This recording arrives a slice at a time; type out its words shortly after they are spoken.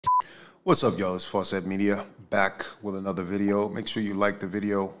What's up, y'all? It's Faucette Media back with another video. Make sure you like the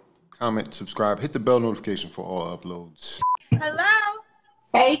video, comment, subscribe, hit the bell notification for all uploads. Hello.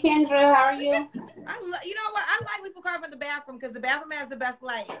 Hey Kendra, how are you? You know what? I like people coming from the bathroom because the bathroom has the best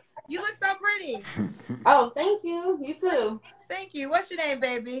light. You look so pretty. Oh, thank you. You too. Thank you. What's your name,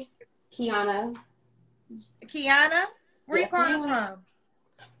 baby? Kiana. Kiana? Where Yes, you calling us ma'am.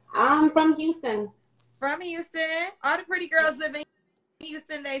 from? I'm from Houston. From Houston. All the pretty girls live in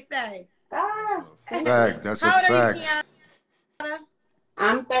Houston, they say. Ah, Fact. That's a How old are fact. you, Kiana?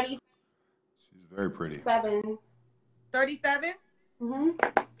 I'm 37. She's very pretty. 37?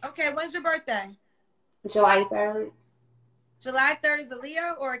 Okay, when's your birthday? July 3rd. July 3rd is a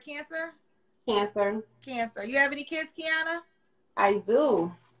Leo or a Cancer? Cancer. Cancer. You have any kids, Kiana? I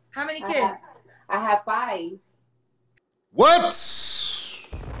do. How many kids? I have 5. What?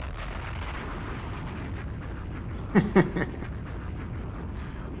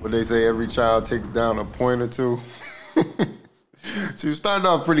 What they say, every child takes down a point or two. She was starting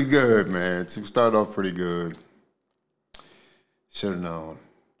off pretty good, man. She started off pretty good. Should have known.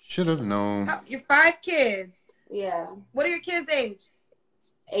 Should have known. You're 5 kids. Yeah. What are your kids' age?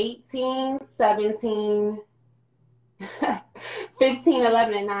 18, 17, 15,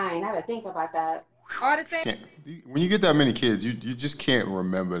 11, and 9. I had to think about that. All the same? When you get that many kids, you just can't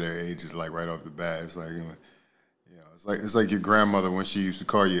remember their ages like right off the bat. It's like, it's like your grandmother when she used to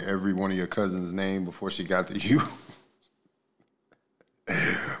call you every one of your cousins' name before she got to you.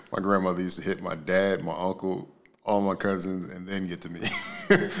 My grandmother used to hit my dad, my uncle, all my cousins, and then get to me.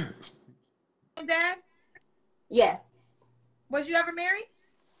 Dad? Yes. Was you ever married?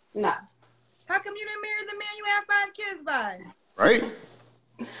 No. How come you didn't marry the man you had 5 kids by? Right?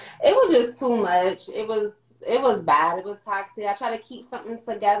 It was just too much. It was bad. It was toxic. I tried to keep something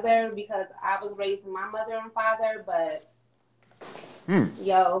together because I was raising my mother and father, but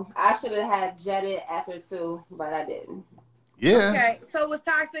yo, I should have had jetted after 2, but I didn't. Yeah. Okay, so it was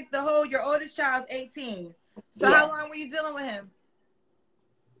toxic your oldest child's 18. So Yes. how long were you dealing with him?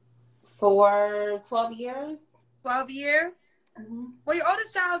 For 12 years. 12 years? Well, your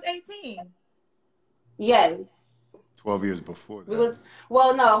oldest child's 18. Yes. 12 years before that.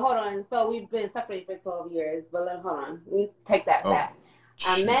 No, hold on. So we've been separated for 12 years, but hold on. Let me take that back.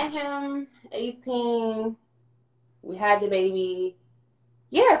 I met him 18. We had the baby.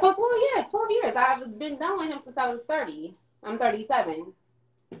 Yeah, so 12 years. I've been done with him since I was 30. I'm 37.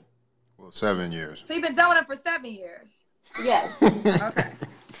 Well, 7 years. So you've been done with him for 7 years? Yes. Okay.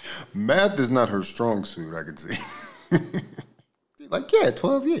 Math is not her strong suit, I could see. Like,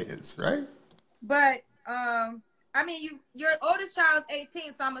 12 years, right? But, I mean, your oldest child's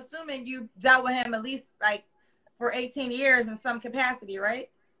 18, so I'm assuming you dealt with him at least, like, for 18 years in some capacity, right?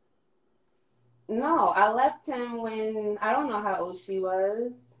 No, I left him when, I don't know how old she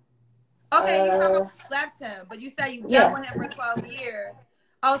was. Okay, you talking about you left him, but you said you dealt with him for 12 years.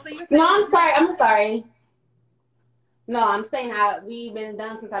 Oh, so you're saying... No, I'm sorry. No, I'm saying we've been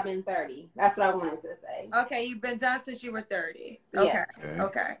done since I've been 30. That's what I wanted to say. Okay, you've been done since you were 30. Yes.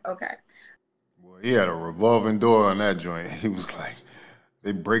 Okay. Well, he had a revolving door on that joint. He was like,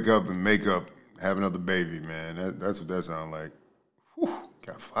 they break up and make up, have another baby, man. That's what that sounds like. Whew,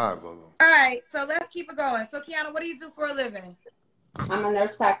 got 5 of them. All right, so let's keep it going. So, Kiana, what do you do for a living? I'm a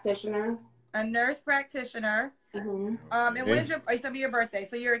nurse practitioner. A nurse practitioner. And when's your birthday?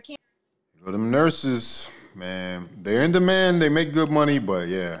 So you're a kid. Well, them nurses, man, they're in demand. They make good money, but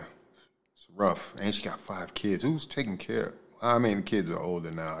yeah, it's rough. And she got 5 kids. Who's taking care? I mean, the kids are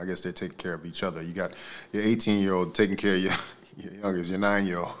older now. I guess they're taking care of each other. You got your 18-year-old taking care of your youngest, your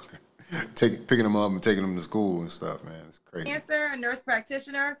 9-year-old, picking them up and taking them to school and stuff, man. It's crazy. Cancer, a nurse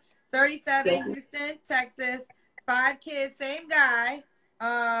practitioner, 37, Houston, Texas, 5 kids, same guy.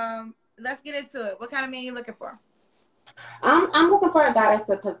 Let's get into it. What kind of man you looking for? I'm looking for a guy that's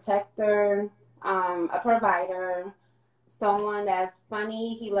a protector, a provider, someone that's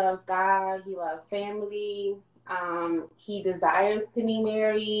funny. He loves God. He loves family. He desires to be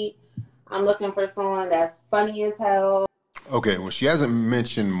married. I'm looking for someone that's funny as hell. Okay, well, she hasn't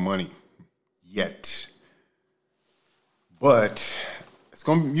mentioned money yet, but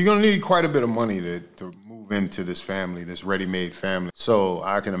you're gonna need quite a bit of money to move into this family, this ready-made family. So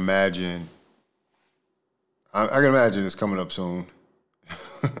I can imagine. I can imagine it's coming up soon.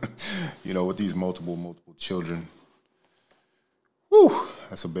 With these multiple children. Whew,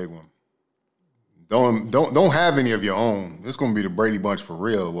 that's a big one. Don't have any of your own. This is gonna be the Brady Bunch for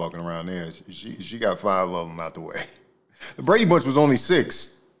real walking around there. She got 5 of them out the way. The Brady Bunch was only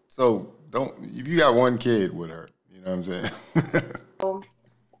 6, so if you got 1 kid with her, you know what I'm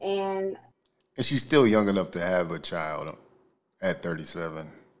saying? And she's still young enough to have a child at 37.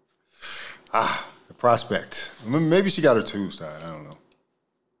 The prospect. Maybe she got her tubes tied. I don't know.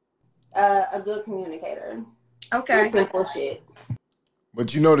 A good communicator. Okay. Some simple shit.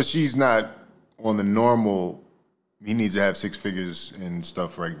 But you know that she's not on the normal. He needs to have 6 figures and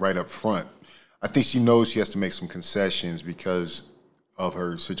stuff right up front. I think she knows she has to make some concessions because of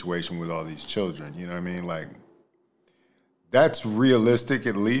her situation with all these children. You know what I mean? Like, that's realistic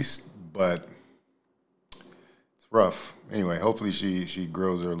at least, but it's rough. Anyway, hopefully she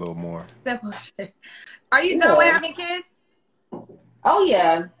grows her a little more. Simple shit. Are you done with having kids? Oh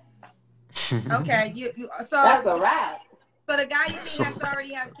yeah. Okay. So that's a wrap. So the guy you meet has to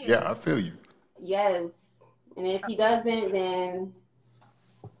already have kids. Yeah, I feel you. Yes. And if he doesn't, then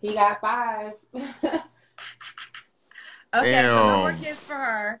he got 5. Okay, Damn. so no more kids for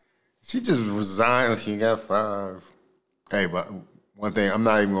her. She just resigned. She got 5. Hey, but one thing, I'm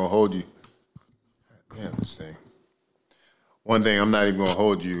not even gonna hold you. Damn this thing. One thing, I'm not even gonna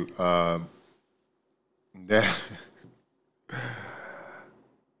hold you. That.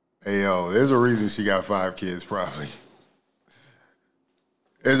 Hey yo, there's a reason she got 5 kids, probably.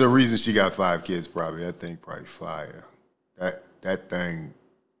 There's a reason she got 5 kids, probably. That thing probably fire. That thing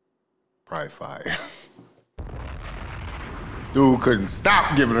probably fire. Dude couldn't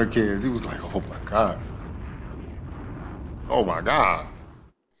stop giving her kids. He was like, oh my God. Oh my God.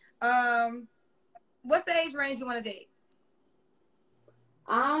 What's the age range you want to date?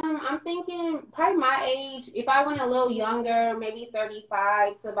 I'm thinking probably my age. If I went a little younger, maybe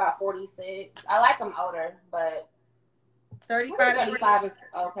 35 to about 46. I like them older, but 35 is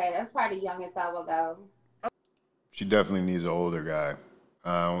okay. That's probably the youngest I will go. She definitely needs an older guy.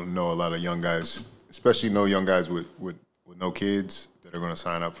 I don't know a lot of young guys, especially no young guys with no kids that are going to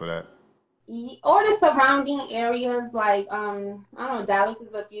sign up for that. Or the surrounding areas, like I don't know, Dallas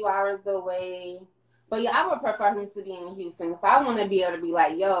is a few hours away. But yeah, I would prefer him to be in Houston because I want to be able to be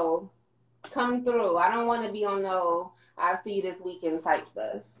like, yo, come through. I don't want to be on no, I'll see you this weekend type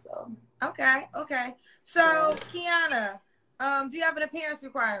stuff. So okay. So Kiana, do you have an appearance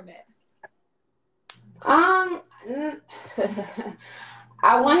requirement? I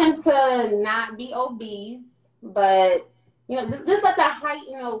want him to not be obese, but you know, just let the height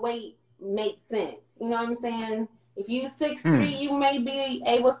and the weight make sense. You know what I'm saying? If you 6'3", you may be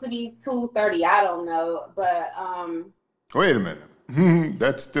able to be 230. I don't know, but Wait a minute.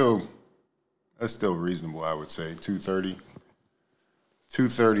 That's still reasonable. I would say 230.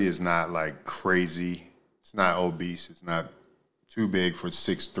 230 is not like crazy. It's not obese. It's not too big for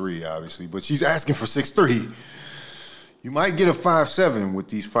 6'3", obviously. But she's asking for 6'3". You might get a 5'7" with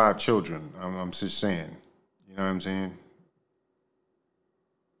these 5 children. I'm just saying. You know what I'm saying?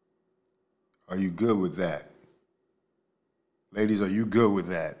 Are you good with that? Ladies, are you good with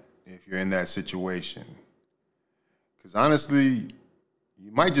that if you're in that situation? Because honestly,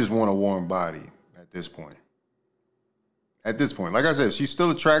 you might just want a warm body at this point. At this point, like I said, she's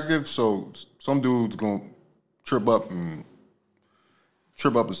still attractive, so some dude's gonna trip up and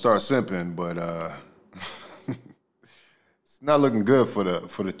start simping, but it's not looking good for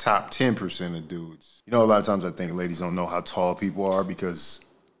the top 10% of dudes. You know, a lot of times I think ladies don't know how tall people are because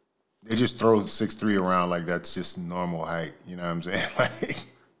they just throw 6'3" around like that's just normal height. You know what I'm saying? Like,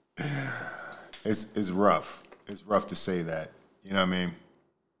 it's rough. It's rough to say that. You know what I mean?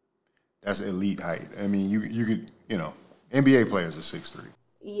 That's elite height. I mean, you could, you know, NBA players are 6'3".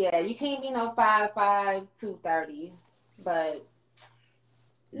 Yeah, you can't be no 5'5", 230. But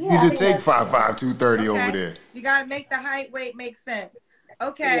yeah, you need to take 5'5", 230 over there. You gotta make the height weight make sense.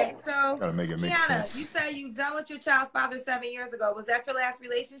 Okay, yeah. So gotta make it make sense. You say you done with your child's father 7 years ago. Was that your last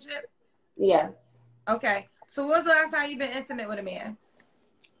relationship? Yes. Okay. So what was the last time you've been intimate with a man?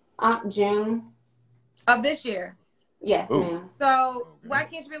 June. Of this year? Yes, ma'am. So why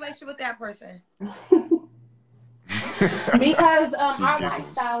can't you relationship with that person? Because our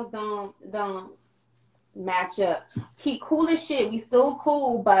lifestyles don't match up. He cool as shit. We still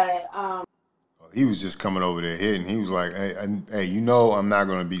cool, but he was just coming over there hitting. He was like, hey, you know I'm not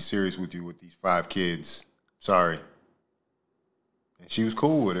going to be serious with you with these 5 kids. Sorry. And she was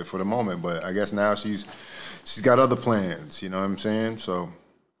cool with it for the moment, but I guess now she's got other plans. You know what I'm saying? So,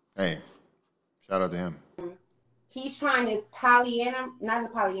 hey, shout out to him. He's trying this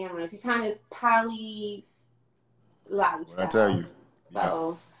polyamorous. He's trying this poly lifestyle. What I tell you.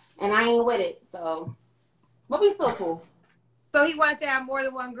 So, and I ain't with it. So, but we still cool. So he wanted to have more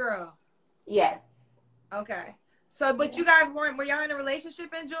than one girl? Yes. Okay. So, but you guys were y'all in a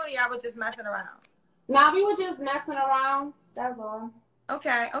relationship in June, or y'all was just messing around? Nah, we were just messing around. That's all.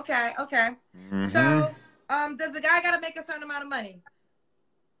 Okay. Mm-hmm. So, does the guy got to make a certain amount of money?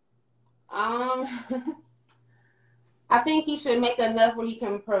 I think he should make enough where he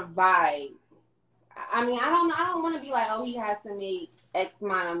can provide I mean, I don't want to be like, oh, he has to make X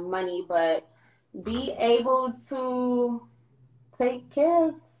amount of money, but be able to take care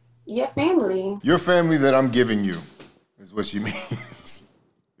of your family. Your family that I'm giving you is what she means.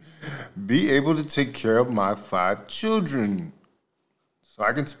 Be able to take care of my 5 children so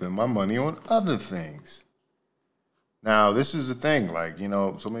I can spend my money on other things. Now, this is the thing, like, you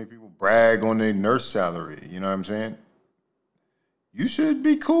know, so many people brag on their nurse salary, you know what I'm saying? You should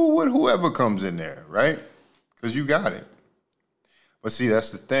be cool with whoever comes in there, right? Because you got it. But see,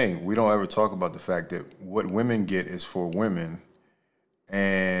 that's the thing. We don't ever talk about the fact that what women get is for women.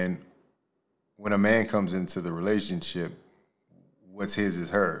 And when a man comes into the relationship, what's his is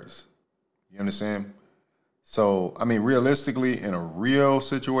hers. You understand? So, I mean, realistically, in a real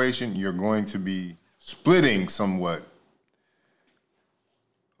situation, you're going to be splitting somewhat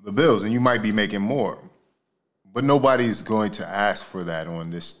the bills, and you might be making more. But nobody's going to ask for that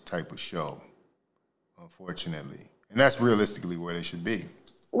on this type of show, unfortunately. And that's realistically where they should be.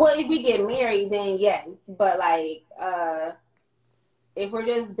 Well, if we get married, then yes. But like, if we're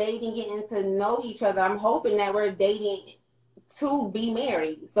just dating, getting to know each other, I'm hoping that we're dating to be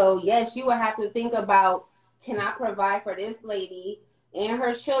married. So yes, you would have to think about, can I provide for this lady and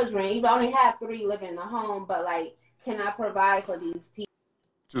her children? You only have 3 living in the home, but like, can I provide for these people?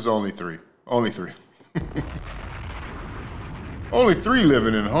 Just only 3. Only 3. Only 3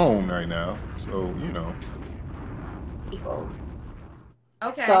 living in home right now. So, you know. People.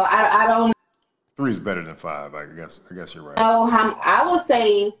 Okay. So I don't 3 is better than 5. I guess you're right. know how. I would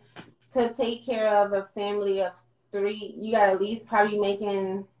say to take care of a family of 3, you got at least probably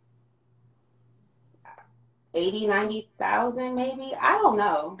making 80,000-90,000 maybe. I don't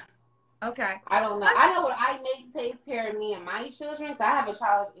know. Okay. I don't know. I know what I make takes care of me and my children. So I have a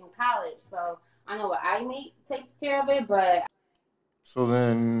child in college, so I know what I make takes care of it. But So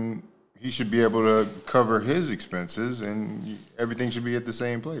then he should be able to cover his expenses, and everything should be at the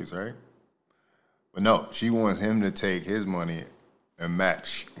same place, right? But no, she wants him to take his money and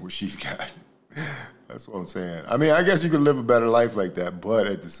match what she's got. That's what I'm saying. I mean, I guess you could live a better life like that, but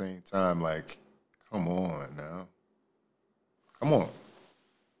at the same time, like, come on now. Come on.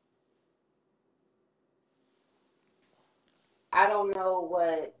 I don't know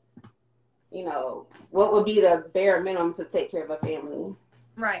what would be the bare minimum to take care of a family.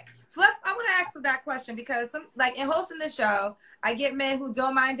 Right. So I want to ask that question because like in hosting the show, I get men who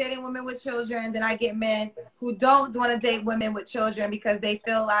don't mind dating women with children. Then I get men who don't want to date women with children because they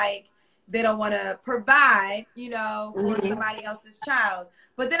feel like they don't want to provide, for somebody else's child.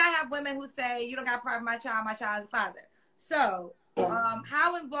 But then I have women who say, you don't got to provide my child's a father. So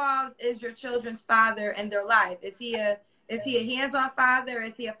how involved is your children's father in their life? Is he a hands-on father?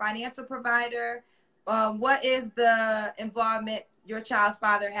 Is he a financial provider? What is the involvement your child's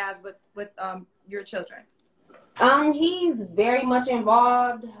father has with your children? He's very much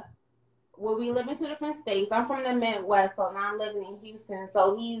involved. Well, we live in 2 different states. I'm from the Midwest, so now I'm living in Houston.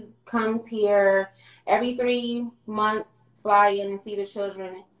 So he comes here every 3 months, fly in and see the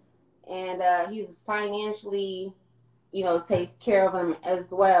children, and he's financially, takes care of them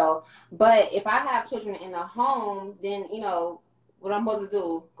as well. But if I have children in the home, then what I'm supposed to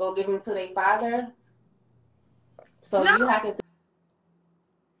do? Go give them to their father? So No. you have to.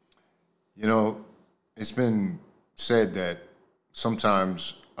 It's been said that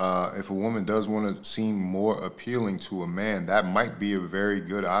sometimes if a woman does want to seem more appealing to a man, that might be a very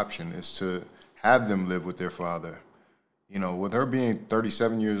good option, is to have them live with their father. With her being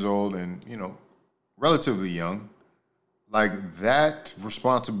 37 years old and, relatively young, like that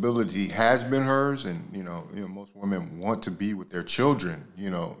responsibility has been hers. And, most women want to be with their children,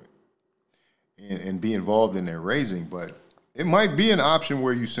 and be involved in their raising. But it might be an option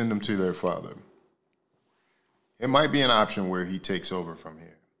where you send them to their father. It might be an option where he takes over from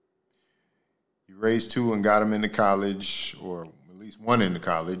here. You raised 2 and got them into college, or at least 1 into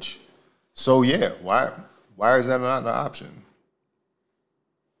college. So yeah, why is that not an option?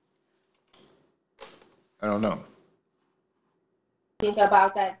 I don't know. Think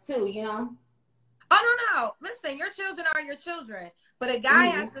about that too, Oh, no. Listen, your children are your children. But a guy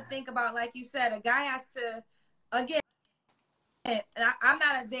has to think about, like you said, a guy has to, again, I'm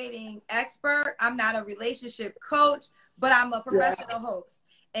not a dating expert. I'm not a relationship coach, but I'm a professional host.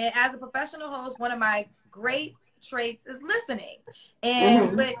 And as a professional host, one of my great traits is listening.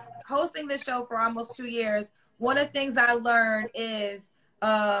 And with hosting this show for almost 2 years, one of the things I learned is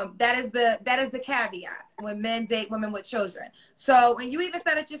that is the caveat when men date women with children. So, and you even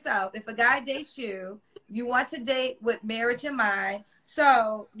said it yourself, if a guy dates you, you want to date with marriage in mind.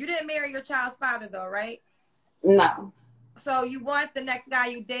 So you didn't marry your child's father though, right? No. So you want the next guy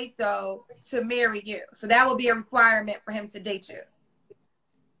you date though to marry you. So that will be a requirement for him to date you.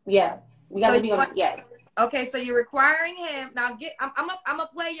 Yes, we got to be on. Yes. Okay, so you're requiring him now. I'm gonna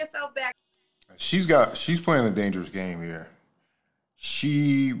play yourself back. She's playing a dangerous game here.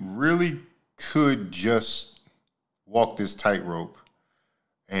 She really could just walk this tightrope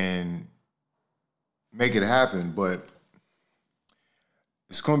and make it happen, but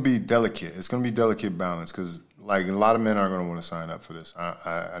it's going to be delicate. It's going to be delicate balance because, like, a lot of men aren't going to want to sign up for this.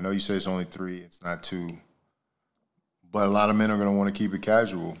 I know you say it's only 3, it's not 2, but a lot of men are going to want to keep it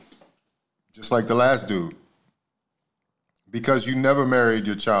casual, just like the last dude. Because you never married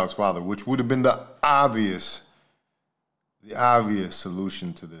your child's father, which would have been the obvious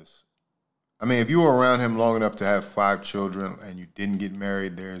solution to this. I mean, if you were around him long enough to have 5 children and you didn't get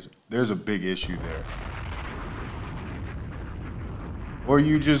married, there's a big issue there. Or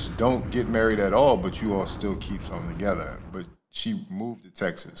you just don't get married at all, but you all still keep something together. But she moved to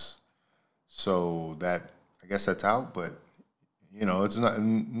Texas, so I guess that's out. But you know, it's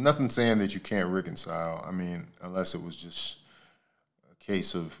nothing saying that you can't reconcile. I mean, unless it was just a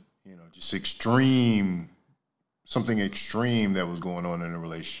case of, you know, just something extreme that was going on in a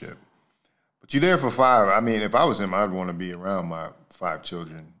relationship. But you're there for 5. I mean, if I was him, I'd want to be around my 5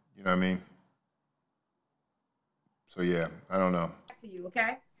 children. You know what I mean? So yeah, I don't know. To you,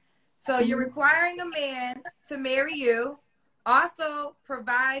 okay? So you're requiring a man to marry you, also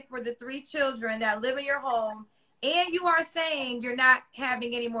provide for the 3 children that live in your home, and you are saying you're not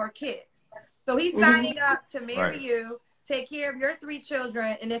having any more kids. So he's signing up to marry you, take care of your 3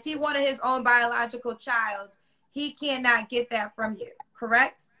 children, and if he wanted his own biological child, he cannot get that from you,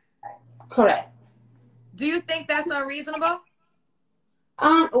 correct? Correct. Do you think that's unreasonable?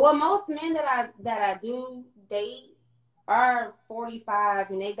 Well, most men that I do date are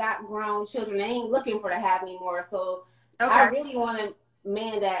 45 and they got grown children. They ain't looking for to have anymore. So I really want a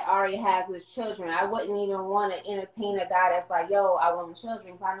man that already has his children. I wouldn't even want to entertain a guy that's like, yo, I want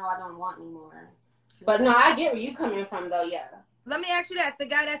children because I know I don't want anymore. But no, I get where you coming from though, yeah. Let me ask you that. The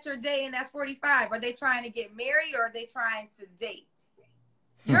guy that you're dating that's 45, are they trying to get married or are they trying to date?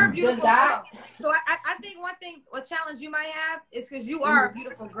 You're a beautiful girl. So I think a challenge you might have is because you are a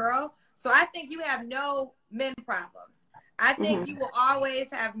beautiful girl. So I think you have no men problems. I think you will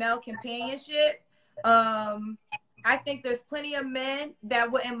always have male companionship. I think there's plenty of men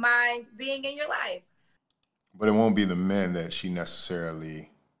that wouldn't mind being in your life. But it won't be the men that she necessarily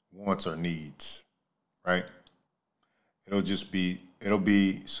wants or needs, right? It'll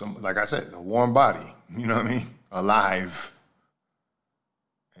be some, like I said, a warm body, you know what I mean? Alive.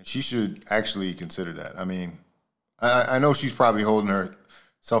 And she should actually consider that. I mean, I know she's probably holding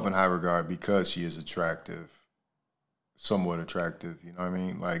herself in high regard because she is attractive, somewhat attractive, you know what I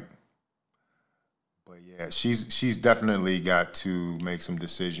mean? Like, but yeah, she's definitely got to make some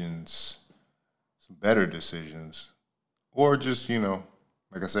decisions, some better decisions, or just, you know,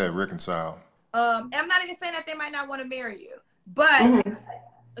 like I said, reconcile. I'm not even saying that they might not want to marry you, but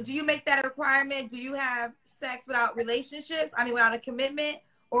do you make that a requirement? Do you have sex without relationships? I mean, without a commitment,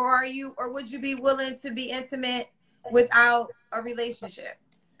 or would you be willing to be intimate without a relationship?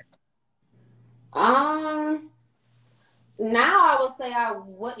 Now I would say I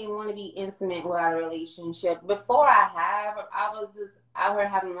wouldn't want to be intimate without a relationship. Before I was just out here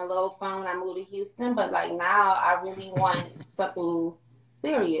having a little fun when I moved to Houston, but like now I really want something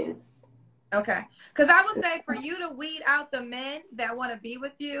serious. Okay. Because I would say for you to weed out the men that want to be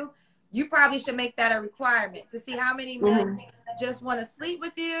with you, you probably should make that a requirement to see how many men just want to sleep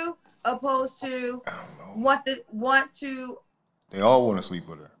with you opposed to want to. They all want to sleep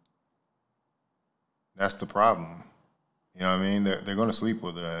with her. That's the problem. You know what I mean? They're going to sleep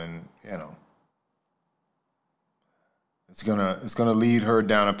with her, and you know, it's gonna lead her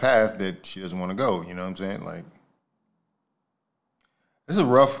down a path that she doesn't want to go. You know what I'm saying? Like, it's a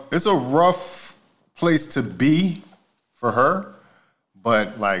rough place to be for her,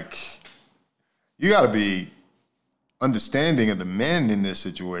 but like, you got to be understanding of the men in this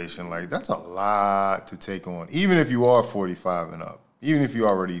situation. Like, that's a lot to take on, even if you are 45 and up, even if you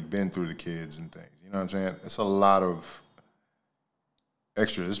already been through the kids and things. You know what I'm saying? It's a lot of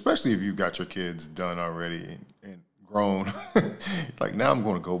extra, especially if you've got your kids done already and grown. Like, now I'm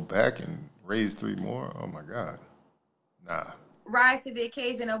going to go back and raise 3 more. Oh my God. Nah. Rise to the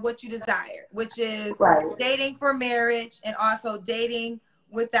occasion of what you desire, which is dating for marriage and also dating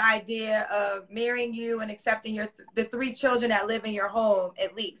with the idea of marrying you and accepting the 3 children that live in your home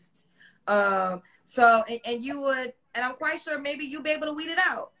at least. So you would, and I'm quite sure maybe you'll be able to weed it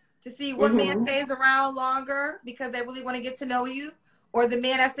out to see what man stays around longer because they really want to get to know you, or the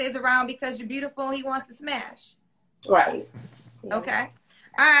man that stays around because you're beautiful and he wants to smash. Right. Yeah. Okay.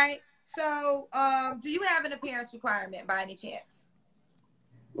 All right. So, do you have an appearance requirement by any chance?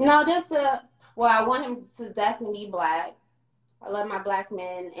 No, well, I want him to definitely be black. I love my black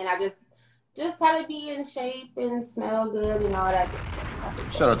men, and I just try to be in shape and smell good and all that good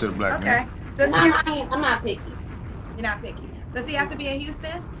stuff. Shout out to the black man. Okay. I'm not picky. You're not picky. Does he have to be in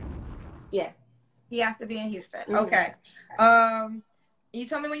Houston? Yes. He has to be in Houston. Mm-hmm. Okay. You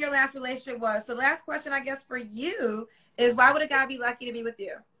told me when your last relationship was. So last question, I guess, for you is why would a guy be lucky to be with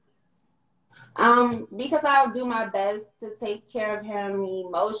you? Because I'll do my best to take care of him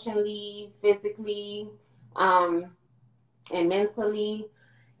emotionally, physically, and mentally.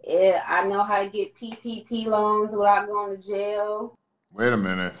 I know how to get PPP loans without going to jail. Wait a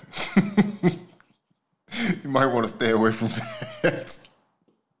minute. You might want to stay away from that.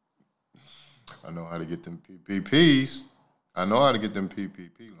 I know how to get them PPPs. I know how to get them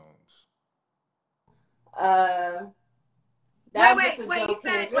PPP loans. Wait, you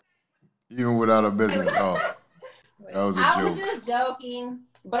said... Even without a business. Oh, that was a joke. I was just joking,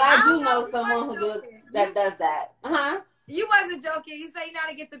 but I do know someone that does that. You wasn't joking. You say you know how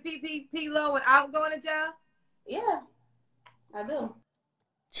to get the PPP loan without going to jail? Yeah, I do.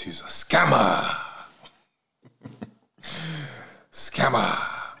 She's a scammer. Scammer.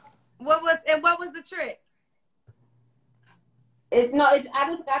 What was the trick? I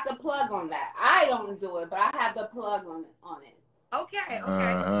just got the plug on that. I don't do it, but I have the plug on it. Okay.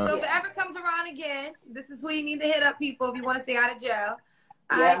 So if it ever comes around again, this is who you need to hit up, people, if you want to stay out of jail.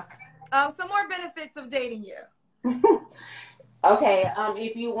 Yeah. Some more benefits of dating you. Okay.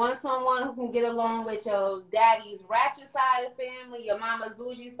 If you want someone who can get along with your daddy's ratchet side of the family, your mama's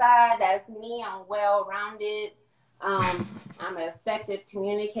bougie side, that's me. I'm well-rounded. I'm an effective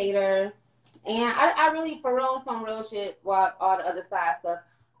communicator. And I really, for real, some real shit, while all the other side stuff,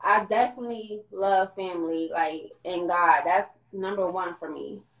 I definitely love family, and God. That's number one for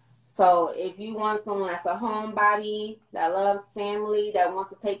me. So if you want someone that's a homebody, that loves family, that wants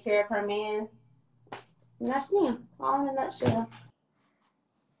to take care of her man, that's me. All in a nutshell.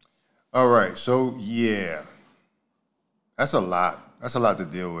 All right. So, yeah. That's a lot. That's a lot to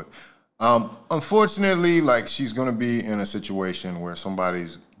deal with. Unfortunately, she's going to be in a situation where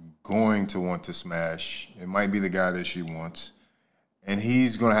somebody's going to want to smash. It might be the guy that she wants. And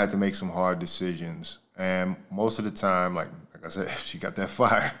he's going to have to make some hard decisions. And most of the time, like I said, if she got that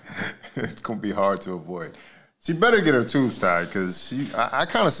fire, it's going to be hard to avoid. She better get her tubes tied because I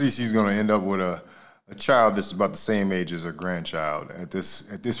kind of see she's going to end up with a child that's about the same age as her grandchild at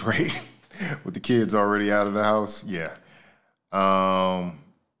this rate. With the kids already out of the house, yeah.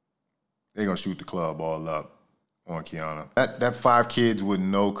 They're going to shoot the club all up on Kiana. That 5 kids with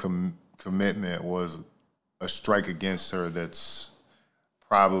no commitment was a strike against her that's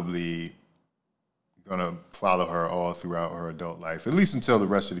probably gonna follow her all throughout her adult life, at least until the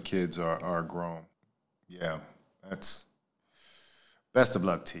rest of the kids are grown. Yeah, that's best of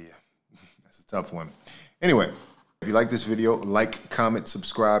luck to you. That's a tough one. Anyway, if you like this video, like, comment,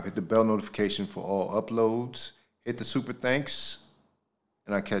 subscribe, hit the bell notification for all uploads, hit the super thanks,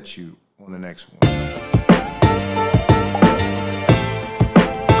 and I'll catch you on the next one.